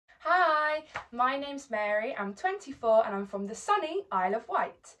My name's Mary, I'm 24 and I'm from the sunny Isle of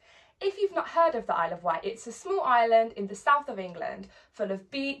Wight. If you've not heard of the Isle of Wight, it's a small island in the south of England, full of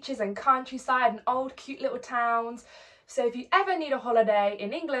beaches and countryside and old cute little towns. So if you ever need a holiday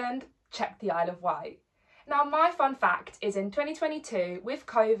in England, check the Isle of Wight. Now my fun fact is in 2022, with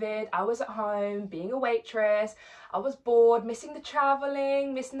COVID, I was at home being a waitress, I was bored, missing the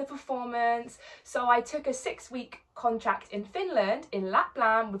travelling, missing the performance, so I took a 6-week contract in Finland, in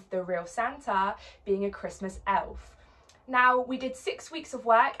Lapland, with the real Santa, being a Christmas elf. Now we did 6 weeks of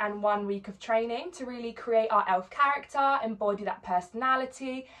work and 1 week of training to really create our elf character, embody that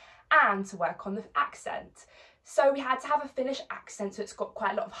personality, and to work on the accent. So we had to have a Finnish accent, so it's got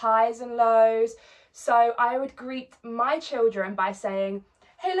quite a lot of highs and lows. So I would greet my children by saying,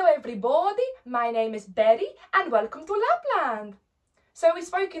 "Hello everybody, my name is Betty and welcome to Lapland." So we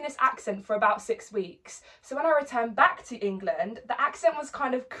spoke in this accent for about 6 weeks. So when I returned back to England, the accent was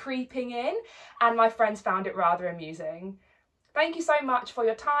kind of creeping in and my friends found it rather amusing. Thank you so much for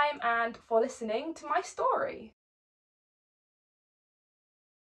your time and for listening to my story.